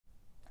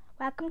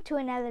Welcome to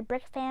another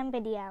BrikFam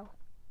video.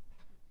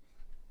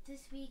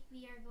 This week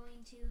we are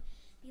going to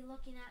be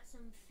looking at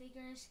some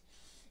figures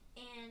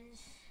and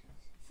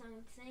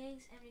some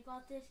things, and we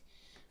got this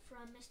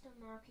from Mr.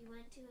 Mark. We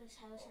went to his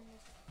house and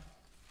this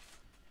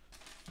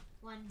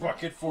one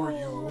bucket for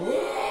you.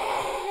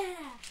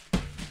 Yeah!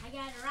 I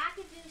got a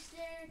rocket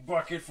booster.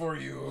 Bucket for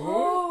you.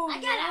 Oh,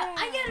 I got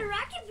a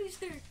rocket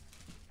booster.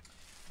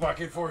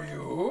 Bucket for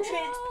you.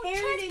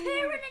 Transparent in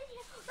here.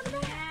 Look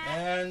at that.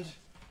 And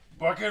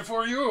bucket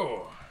for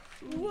you.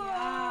 Whoa. You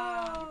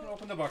can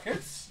open the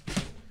buckets.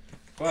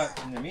 But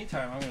in the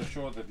meantime, I'm going to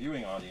show the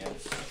viewing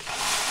audience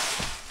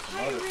some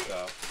other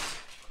stuff.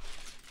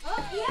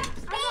 Oh, yeah.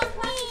 Space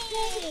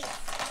Beast!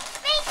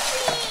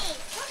 Space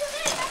Beast! Look at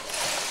this.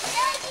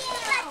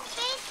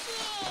 Space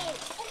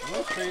Beast!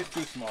 This tray is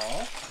too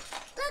small.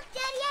 Look,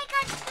 Daddy, I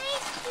got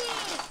Space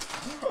Beast!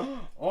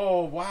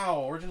 Oh,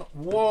 wow. Original.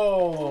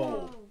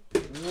 Whoa.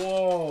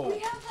 Whoa. We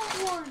have that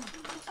one.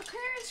 A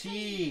currency.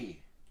 T.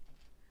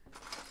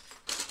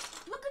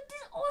 Look at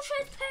this. All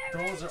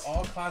transparent. Those are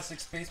all classic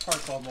space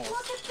parts almost.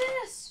 Look at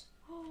this.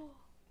 Oh.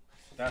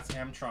 That's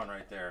M-Tron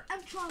right there.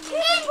 I'm trying to I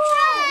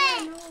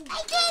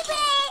gave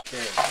it!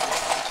 Okay.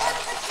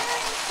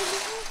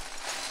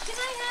 Can I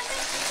have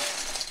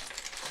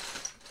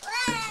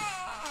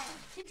Wow.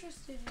 it?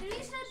 Interesting. Can we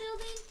start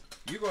building?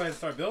 You go ahead and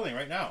start building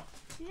right now.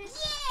 Yay!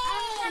 So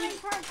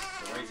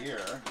right here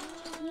are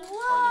Whoa! the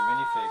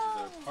minifigs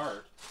that are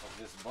part of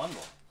this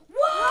bundle.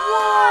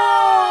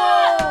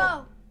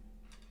 Whoa!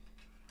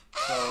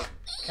 So,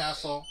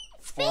 Castle,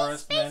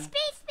 Forestmen,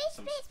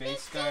 some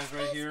space guys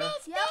right here,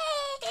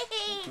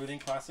 including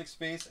Classic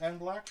Space and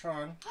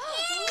Blacktron,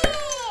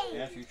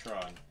 and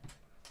Futuron.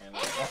 And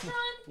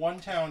one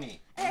townie.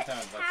 One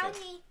town, that's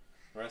it.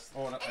 The rest,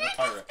 oh, and a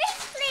pirate.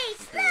 Space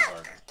Beast,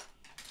 look!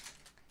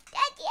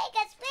 Daddy, I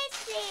got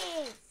Space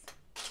Beast!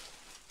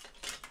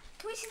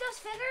 Can we see those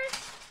figures?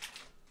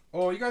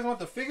 Oh, you guys want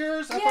the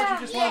figures? I thought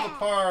you just wanted the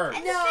parts.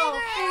 No,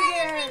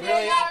 figures.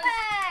 Really?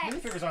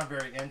 Minifigures aren't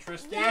very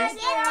interesting. Yes,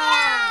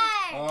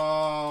 they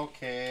are.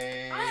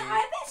 Okay. I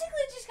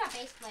basically just got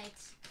base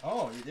plates.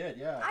 Oh, you did,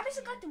 yeah. I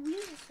basically got the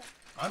wheels and stuff.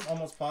 I'm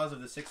almost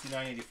positive the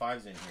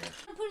 6985's in here.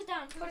 Put it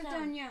down. Put it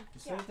down. Yeah.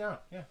 Just set it down,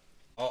 yeah.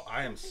 Oh,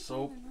 I am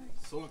so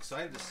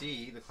excited to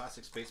see the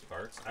Classic Space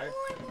parts. I'm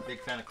a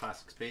big fan of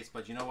Classic Space,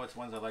 but you know what's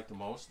ones I like the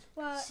most?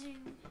 What?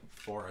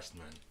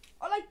 Forestmen.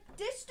 I like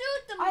this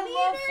dude, the I leader.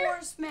 love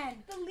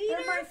Forestmen. The leader.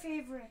 They're my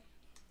favorite.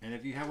 And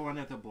if you have one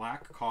with a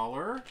black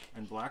collar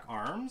and black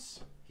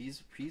arms,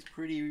 he's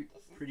pretty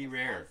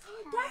rare.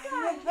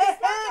 That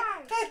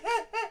guy.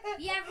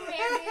 Yeah,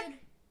 rare dude.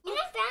 You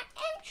like that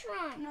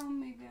Tron? No,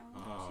 maybe I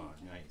won't. Oh,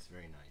 nice,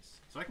 very nice.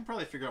 So I can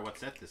probably figure out what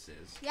set this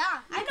is. Yeah,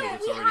 I Because know.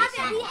 it's We already have it. We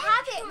assembled.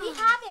 have it.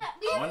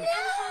 We have it. One-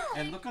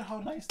 and look at how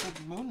nice the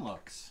moon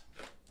looks.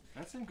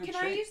 That's in good Can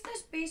shape. I use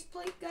this base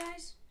plate,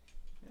 guys?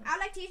 I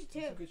like to use it It's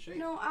in too. good shape.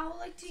 No, I would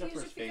like to Except for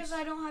use his it because face.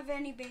 I don't have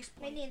any base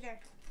Me plate. neither.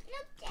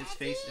 Look, Daddy. His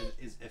face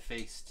is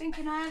effaced. Then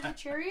can I have the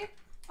chariot?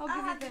 I'll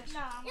give you this.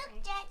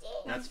 Look, Daddy.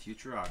 That's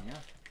Futuron, yeah.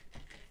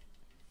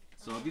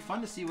 So it'd be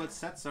fun to see what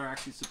sets are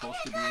actually supposed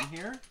to be in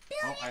here.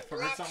 Oh, I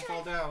heard something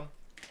fall down.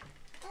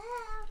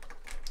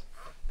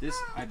 This,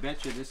 I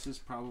bet you this is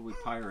probably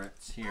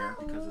pirates here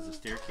because it's a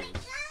staircase.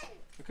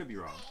 I could be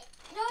wrong.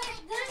 No,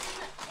 there's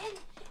in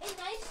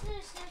nice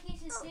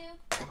staircases too.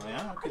 Oh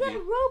yeah, it I could got a be.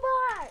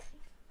 robot.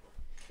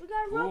 We got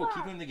a Oh, robot.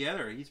 keep them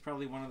together. He's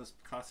probably one of the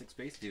classic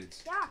space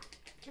dudes. Yeah.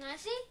 Can I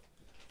see?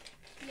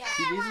 Yeah.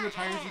 See, these are the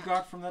tires you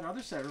got from that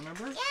other set,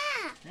 remember? Yeah,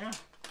 Yeah.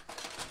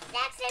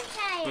 that's their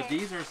tire. But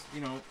these are,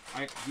 you know,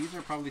 these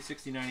are probably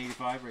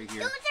 6985 right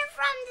here. Those are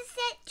from the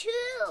set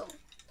too.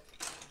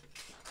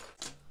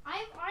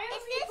 I Is already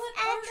this put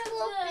actual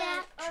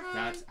part of Blacktron?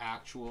 That's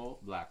actual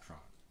Blacktron.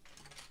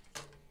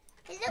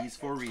 He looks, He's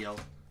for real.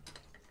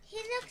 he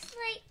looks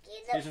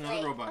Here's another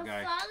like robot a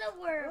guy.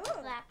 follower of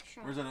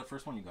Blacktron. Where's that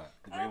first one you got?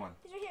 The gray one.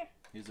 He's right here.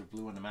 Here's the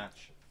blue one to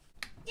match.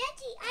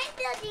 Daddy, I'm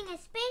building a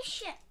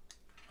spaceship.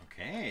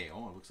 Okay.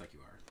 Oh, it looks like you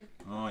are.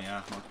 Oh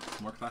yeah,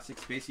 more classic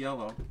space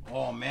yellow.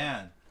 Oh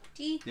man,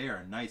 T. they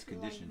are in nice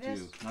condition Like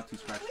too. this. Not too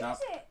scratched What up.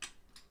 is it?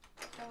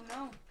 Don't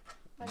know.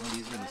 No,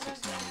 these are in the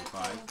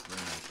 6985.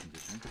 Very nice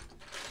condition.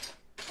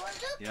 Well,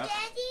 look, Yep.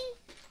 Daddy.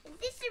 Is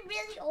this a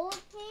really old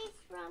case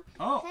from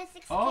Oh,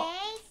 Classic oh.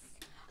 Space?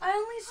 I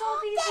only saw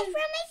these That's in.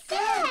 from my set.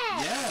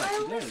 Yeah, I she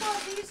only did. saw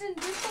these in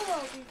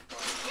Duplo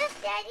before. Look,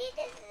 Daddy,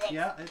 this is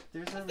Yeah,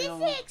 there's a is this real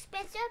an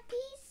expensive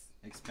piece?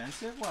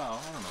 expensive. Well,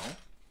 I don't know,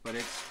 but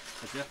it's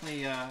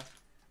definitely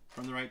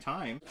from the right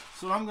time.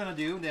 So what I'm gonna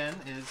do then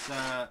is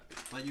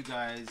let you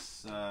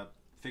guys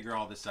figure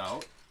all this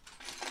out,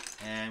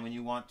 and when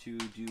you want to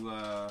do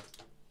a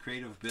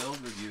creative build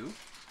review,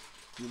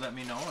 you let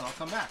me know and I'll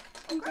come back.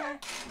 Okay.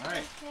 All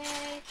right.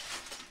 Okay.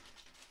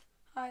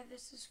 Hi,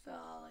 this is Phil.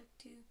 I'd like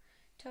to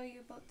tell you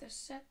about this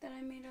set that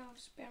I made out of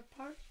spare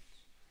parts.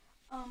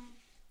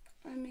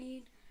 I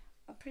made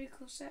a pretty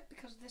cool set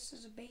because this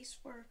is a base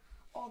for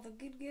all the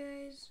good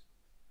guys,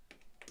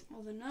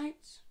 all the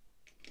knights,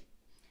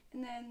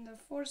 and then the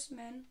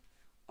Forestmen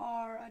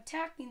are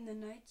attacking the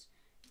knights,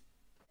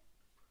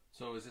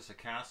 So is this a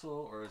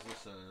castle or is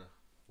this a...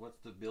 What's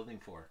the building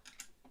for?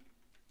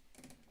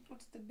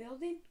 What's the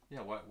building? Yeah,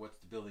 what's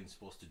the building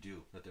supposed to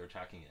do that they're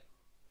attacking it?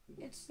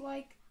 It's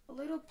like a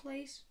little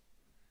place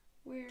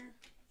where...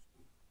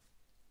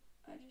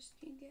 I just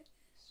need to get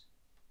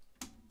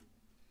this.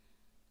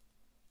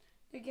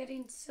 They're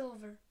getting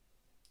silver.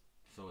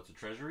 So it's a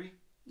treasury?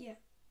 Yeah.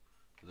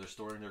 So they're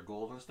storing their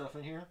gold and stuff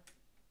in here?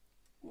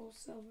 Well,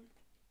 silver.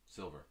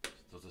 Silver.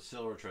 So it's a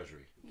silver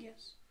treasury?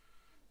 Yes.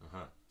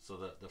 Uh-huh. So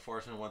the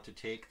forestmen want to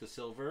take the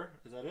silver,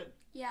 is that it?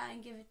 Yeah,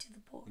 and give it to the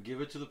poor. Give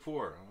it to the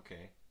poor,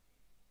 okay.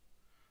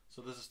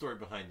 So there's a story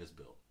behind this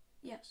build.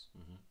 Yes.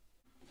 Mm-hmm.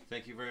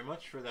 Thank you very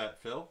much for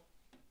that, Phil.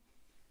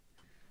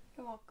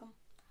 You're welcome.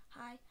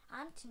 Hi,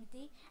 I'm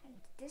Timothy, and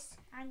this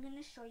I'm going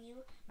to show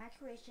you my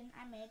creation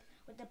I made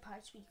with the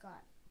parts we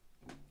got.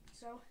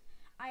 So,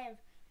 I have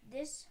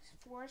this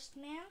forest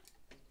man.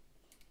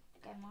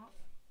 Get him off.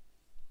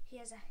 He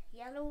has a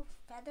yellow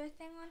feather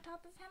thing on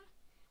top of him,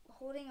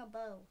 holding a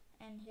bow,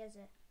 and he has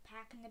a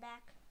pack in the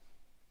back,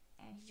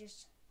 and he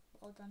just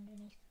bowled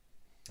underneath.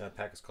 That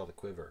pack is called a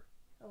quiver.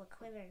 Oh, a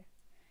quiver.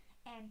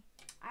 And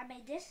I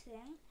made this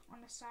thing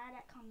on the side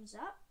that comes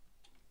up,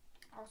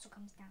 also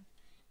comes down.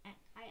 And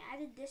I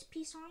added this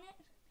piece on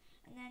it,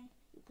 and then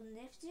you can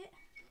lift it,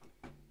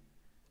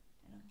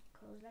 and it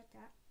goes like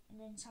that,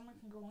 and then someone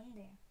can go in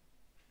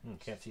there.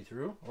 Can't see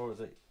through? Or is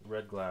it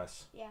red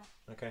glass? Yeah.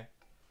 Okay.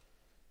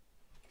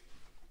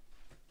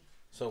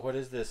 So what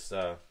is this? It's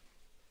a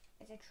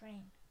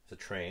train. It's a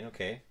train,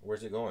 okay.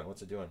 Where's it going?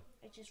 What's it doing?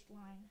 It's just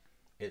flying.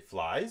 It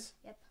flies?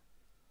 Yep.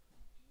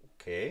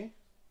 Okay.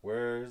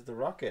 Where's the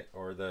rocket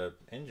or the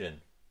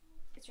engine?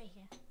 It's right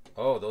here.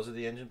 Oh, those are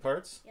the engine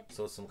parts? Yep.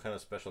 So it's some kind of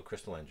special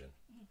crystal engine.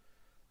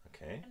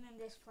 Okay. And then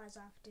this flies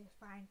off to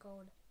find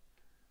gold.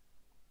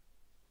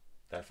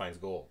 That finds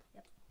gold?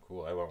 Yep.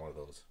 Cool, I want one of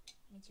those.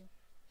 Me too.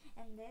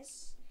 And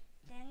this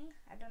thing,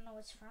 I don't know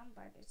what's from,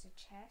 but it's a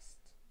chest.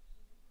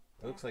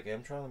 It looks like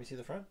Tron. Let me see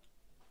the front.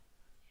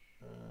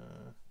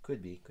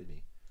 Could be.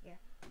 Yeah.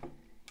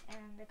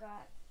 And I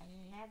got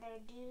another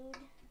dude.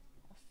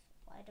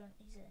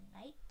 He's a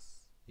knight.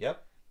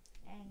 Yep.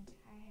 And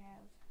I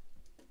have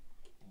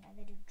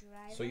another dude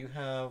driving. So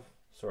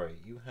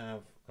you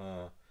have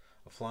a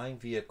flying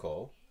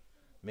vehicle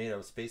made out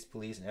of Space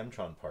Police and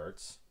Tron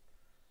parts,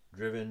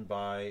 driven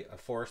by a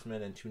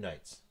forestman and 2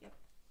 knights. Yep.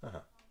 Uh-huh.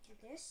 Do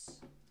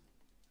this.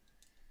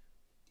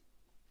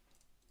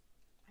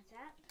 Like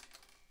that.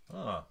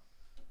 Ah.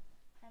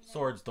 And then,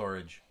 Sword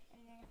storage.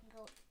 And then it can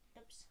go,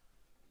 oops.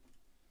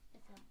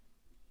 It fell.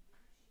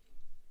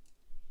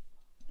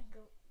 And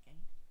go in.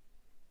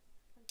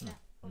 Like that.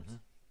 Oops. Mm-hmm.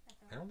 That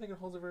fell. I don't think it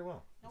holds it very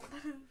well. Nope.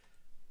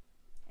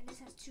 And this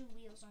has 2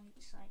 wheels on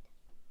each side.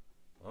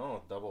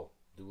 Oh, double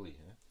dually,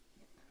 huh?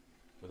 Yep.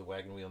 With a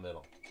wagon wheel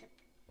middle. Yep.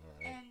 All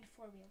right. And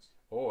 4 wheels.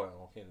 Oh,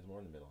 okay. There's more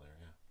in the middle there.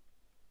 Yeah.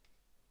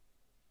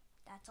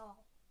 That's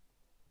all.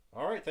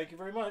 All right. Thank you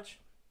very much.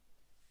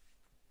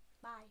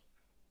 Bye.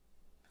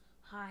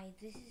 Hi,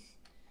 this is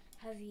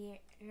Javier.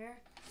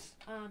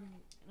 And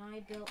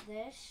I built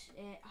this.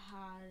 It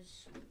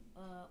has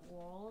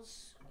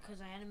walls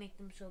because I had to make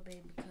them so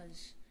big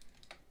because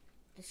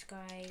the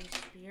sky is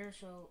clear.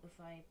 So if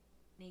I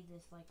made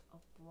this like a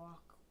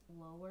block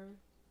lower,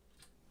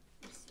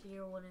 the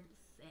sphere wouldn't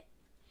fit.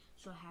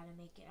 So I had to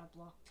make it a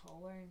block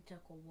taller, and it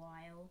took a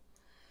while.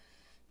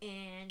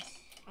 And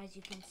as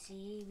you can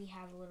see, we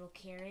have a little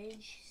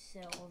carriage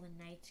so all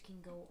the knights can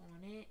go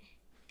on it.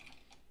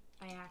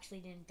 I actually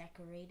didn't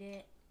decorate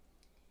it.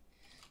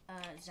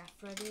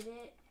 Zephyr did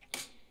it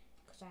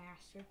because I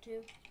asked her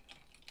to.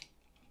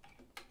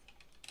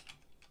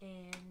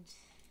 And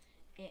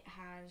it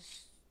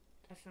has,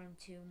 I found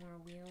 2 more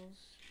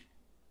wheels.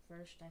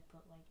 First I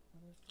put like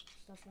other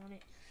stuff on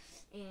it.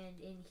 And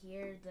in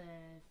here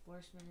the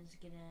forestman is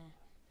gonna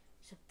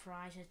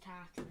surprise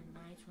attack the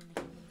knights when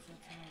they come in, so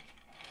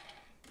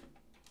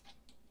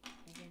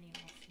they're getting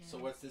off now. So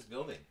what's this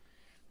building?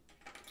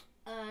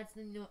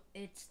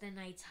 It's the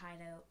knight's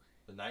hideout.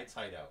 The Knights'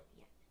 hideout.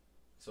 Yeah.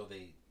 So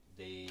they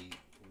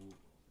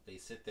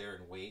sit there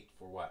and wait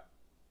for what?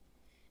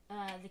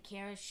 The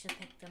carriage to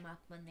pick them up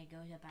when they go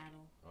to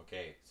battle.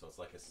 Okay, so it's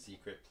like a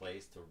secret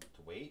place to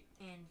wait.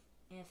 And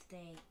if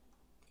they,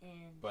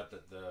 But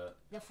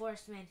the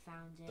forestman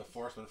found it. the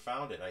forestman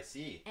found it. I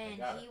see. And I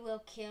got he it.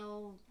 will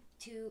kill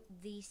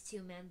these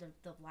 2 men,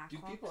 the Blackhawks. Do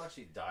people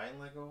actually die in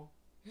Lego?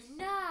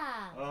 No.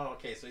 Oh,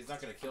 okay. So he's not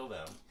gonna kill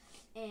them.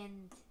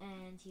 And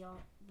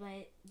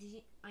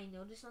I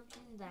noticed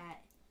something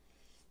that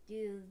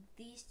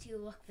these 2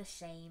 look the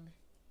same,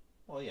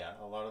 Well, yeah.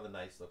 A lot of the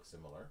knights look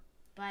similar.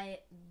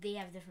 but they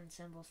have different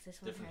symbols. This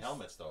one Different has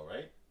helmets, though,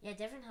 right? Yeah,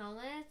 different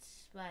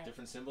helmets, but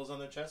Different symbols on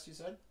their chest. You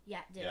said.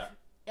 yeah,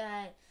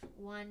 different.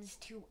 One's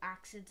 2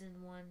 axes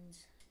and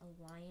one's a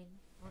lion.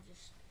 I'll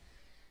just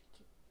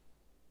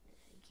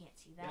you can't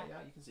see that.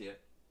 Yeah, you can see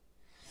it.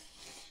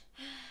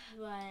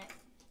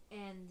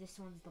 And this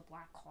one's the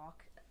Black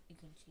Hawk. You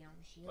can see on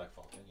the shield. Black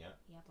Falcon, yeah.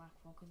 Yeah, Black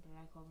Falcon, but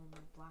I call them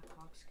the Black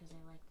Hawks because I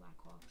like Black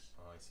Hawks.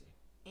 Oh, I see.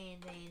 And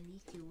then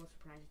these 2 will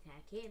surprise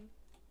attack him.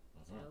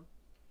 Mhm.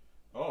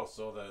 So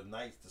so the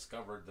knights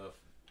discovered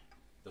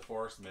the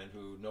Forestman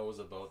who knows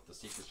about the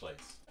secret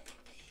place.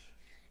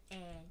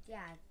 And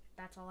yeah,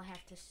 that's all I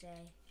have to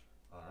say.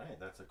 All right,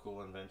 that's a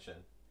cool invention.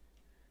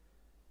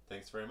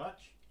 Thanks very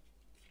much.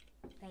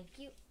 Thank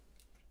you.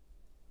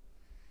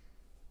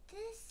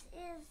 This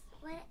is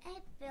what I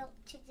built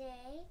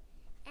today,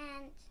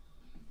 and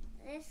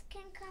this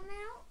can come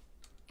out,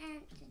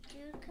 and the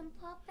dude can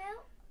pop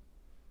out,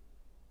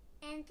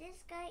 and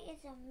this guy is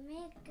a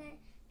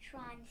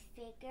Megatron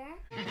figure.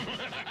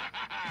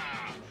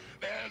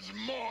 There's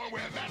more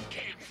where that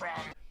came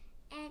from.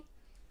 And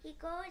he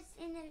goes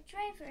in the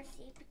driver's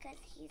seat because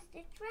he's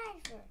the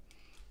driver.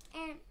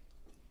 And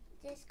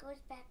this goes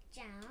back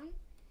down.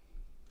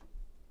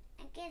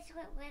 And guess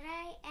what? When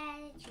I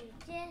added to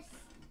this,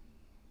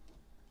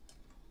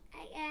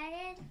 I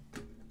added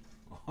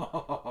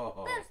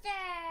boosters.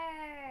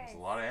 There's a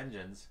lot of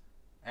engines.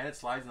 And it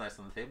slides nice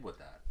on the table with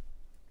that.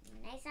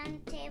 Nice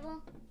on the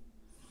table.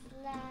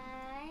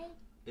 Slide.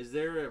 Is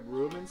there a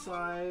room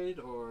inside,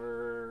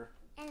 or?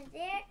 And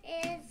there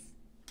is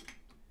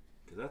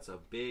Because that's a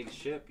big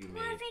ship you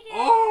more made. figures.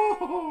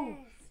 Oh!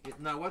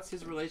 Now, what's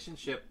his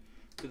relationship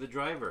to the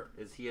driver?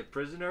 Is he a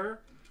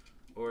prisoner,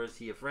 or is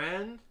he a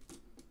friend?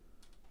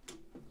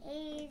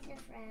 He's a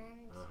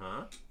friend.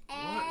 Uh-huh.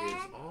 And What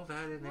is all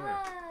that in there?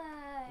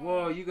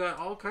 more. Whoa, you got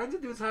all kinds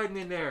of dudes hiding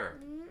in there.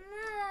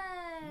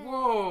 More.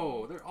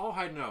 Whoa, they're all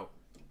hiding out.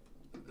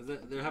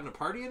 They're having a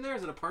party in there?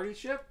 Is it a party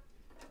ship?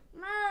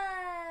 More.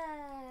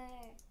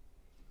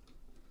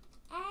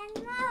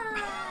 And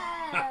more.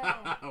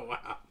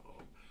 Wow.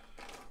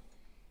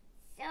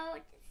 So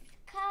this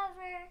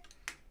cover,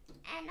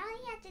 and all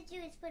you have to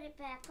do is put it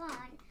back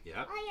on.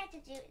 Yep. All you have to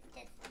do is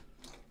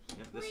just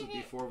Yeah, this is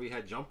before we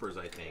had jumpers,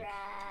 I think.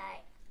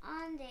 right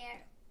on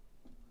there.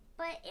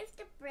 But if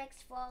the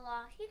bricks fall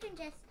off, you can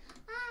just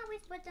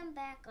always put them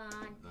back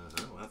on.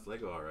 Well, that's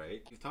Lego, all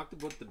right. You've talked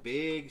about the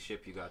big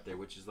ship you got there,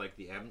 which is like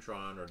the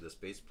Tron or the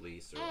Space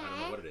Police, or I don't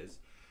know what it is.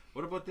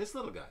 What about this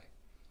little guy?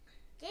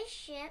 This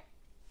ship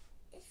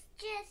is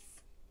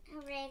just a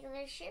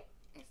regular ship.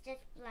 It's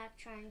just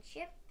Blacktron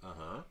ship.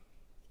 Uh-huh.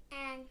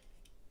 And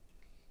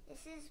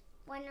this is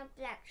one of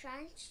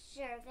Blacktron's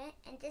servant,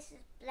 and this is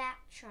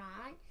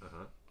Blacktron,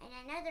 Uh-huh. and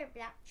another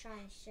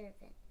Blacktron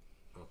servant.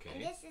 And Okay.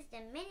 this is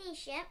the mini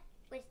ship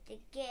with the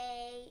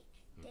gate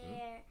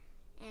there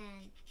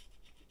and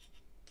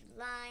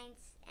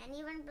lines and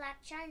even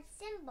Blacktron's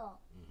symbol.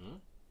 Mm-hmm.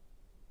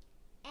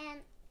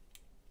 And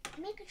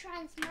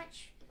Megatron's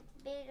much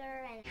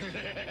bigger and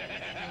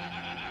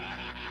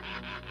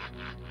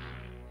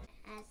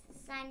has the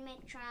sign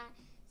Megatron,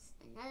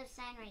 another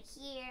sign right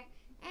here,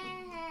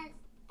 and has,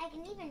 I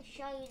can even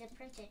show you the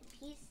printed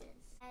pieces.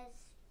 As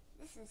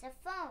this is a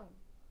phone.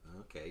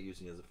 Okay,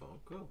 using it as a phone.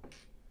 Cool.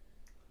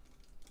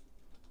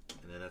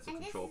 And then that's a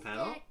And control this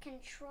panel. is the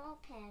control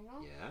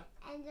panel. Yeah.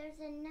 And there's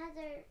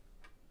another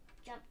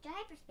jump to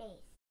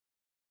hyperspace.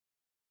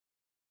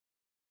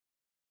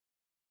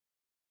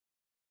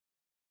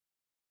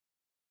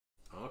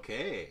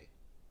 Okay.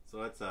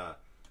 So that's a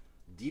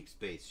deep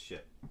space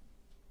ship.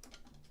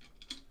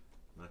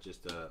 Not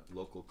just a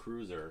local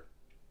cruiser.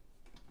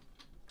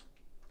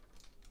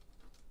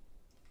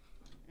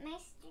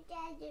 Mr.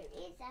 Dad, there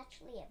is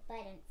actually a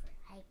button for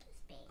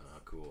hyperspace. Ah,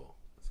 cool.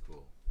 That's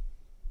cool.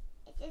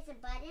 It's just a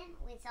button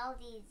with all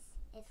these.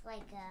 It's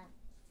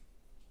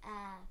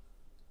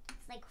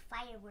like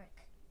firework.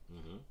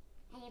 Mm-hmm.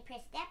 And you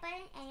press that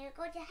button, and you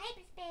go to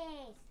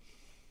hyperspace.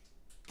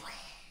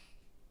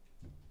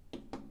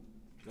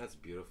 That's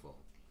beautiful.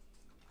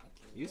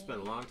 You spent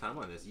a long time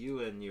on this.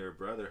 You and your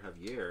brother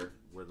Javier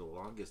were the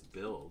longest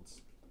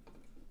builds,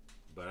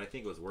 but I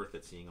think it was worth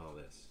it seeing all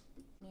this.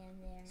 In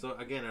there. So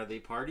again, are they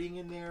partying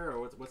in there,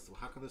 or what's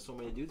how come there's so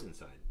many dudes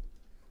inside?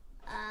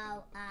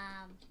 Oh,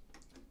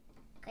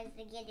 because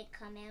they get to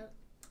come out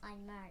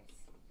on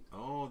Mars.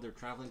 Oh, they're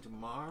traveling to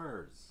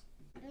Mars.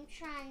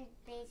 Tron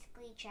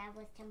basically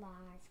travels to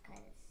Mars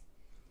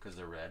Because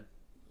they're red?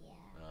 yeah.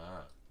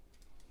 Ah.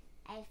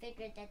 I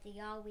figured that they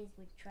always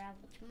would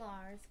travel to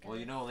Mars. Well,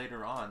 you know,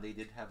 later on, they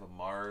did have a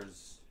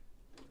Mars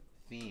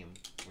theme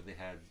where they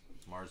had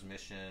Mars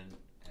Mission,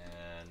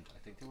 and I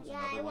think there was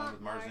another one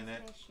with Mars in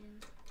it. Mission.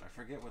 I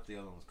forget what the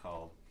other one was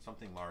called.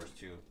 Something Mars,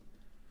 too.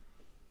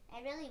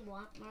 I really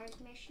want Mars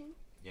Mission.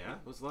 Yeah, there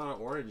was a lot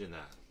of orange in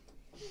that.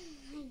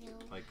 I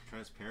know. Like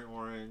transparent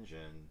orange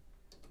and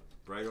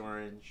bright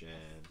orange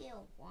and...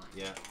 Still want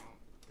Yeah. that.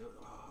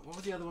 What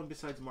was the other one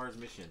besides Mars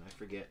Mission? I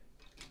forget.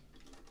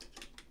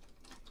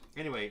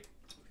 Anyway,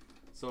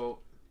 so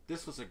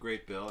this was a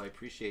great build. I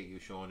appreciate you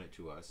showing it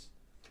to us.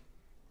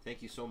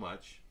 Thank you so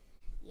much.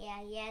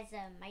 Yeah, he has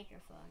a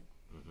microphone.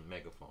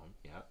 Megaphone,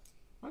 yeah.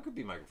 Well, it could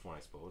be microphone,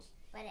 I suppose.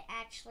 But it's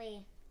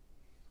actually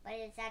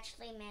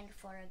meant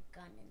for a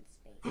gun in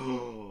space.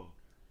 Oh,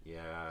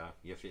 yeah.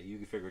 You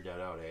figured that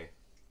out, eh?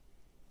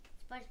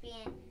 It's supposed to be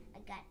in a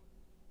gun.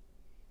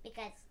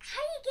 Because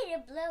how do you get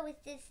a blow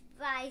with this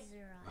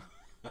visor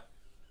on?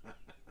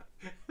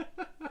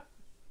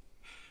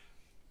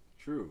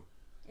 True.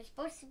 There's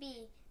supposed to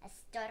be a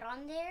stud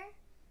on there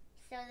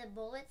so the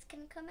bullets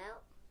can come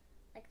out.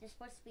 Like there's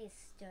supposed to be a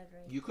stud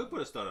right You could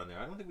put a stud on there.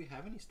 I don't think we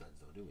have any studs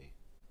though, do we?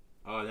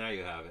 Oh, now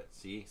you have it.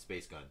 See?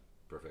 Space gun.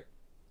 Perfect.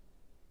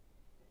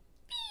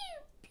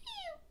 Pew, pew,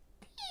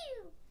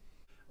 pew.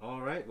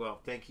 All right.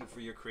 Well, thank you for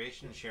your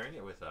creation and sharing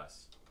it with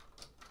us.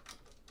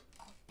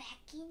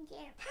 Back in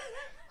there.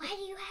 Why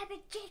do you have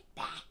a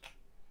jetpack?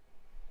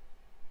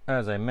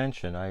 As I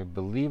mentioned, I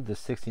believe the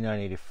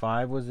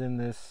 6985 was in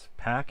this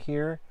pack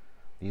here.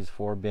 These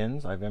 4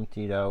 bins. I've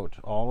emptied out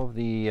all of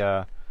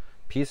the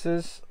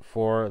pieces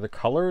for the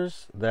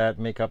colors that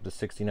make up the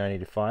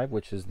 6985,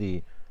 which is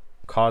the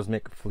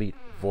Cosmic Fleet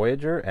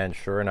Voyager, and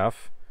sure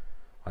enough,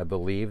 I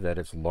believe that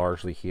it's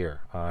largely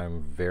here.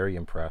 I'm very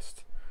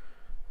impressed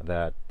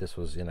that this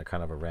was in a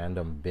kind of a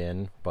random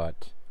bin,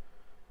 but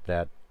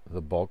that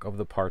the bulk of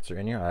the parts are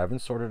in here. I haven't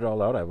sorted it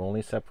all out. I've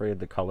only separated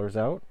the colors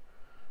out.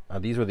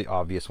 These were the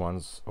obvious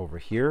ones over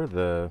here,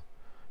 the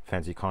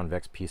fancy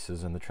convex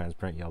pieces and the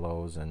transparent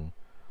yellows and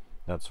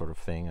that sort of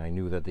thing. I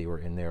knew that they were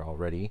in there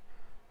already,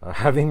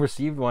 having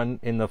received one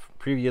in the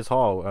previous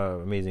haul,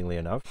 amazingly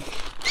enough.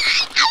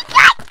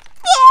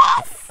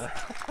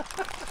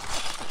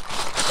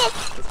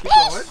 Let's keep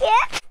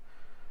going.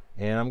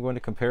 And I'm going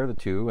to compare the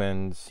two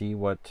and see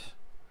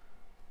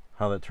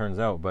how that turns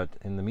out. But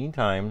in the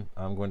meantime,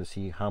 I'm going to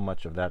see how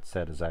much of that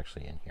set is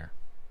actually in here.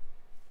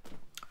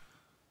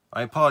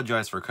 I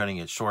apologize for cutting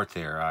it short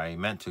there. I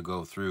meant to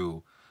go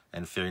through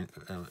and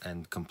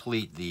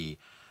complete the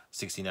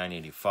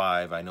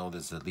 6985. I know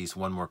there's at least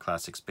one more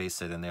classic space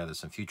set in there. There's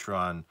some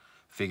Futuron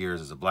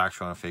figures. There's a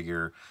Blacktron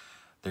figure.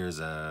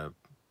 There's a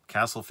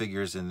castle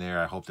figures in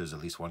there. I hope there's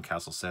at least one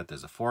castle set.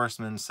 There's a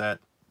Forestmen set.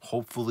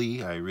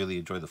 Hopefully. I really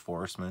enjoy the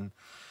Forestmen.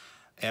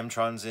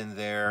 M-Tron's in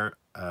there.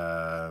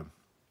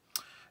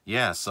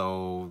 Yeah,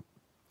 so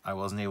I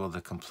wasn't able to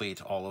complete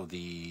all of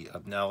the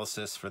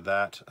analysis for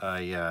that.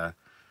 I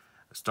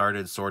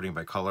started sorting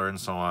by color and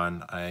so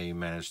on. I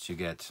managed to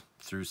get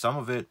through some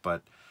of it,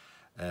 but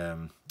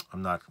I'm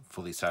not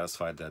fully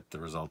satisfied that the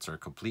results are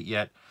complete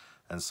yet,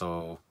 and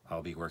so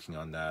I'll be working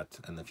on that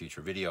in the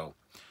future video.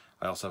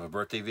 I also have a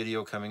birthday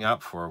video coming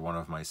up for one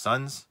of my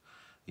sons.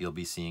 You'll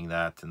be seeing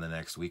that in the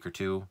next week or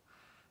two,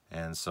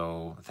 and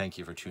so thank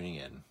you for tuning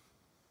in.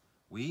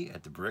 We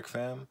at the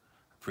BrikFam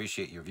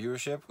appreciate your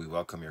viewership. We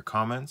welcome your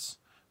comments.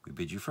 We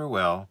bid you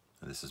farewell,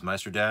 and this is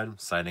Meister Dad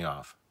signing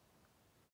off.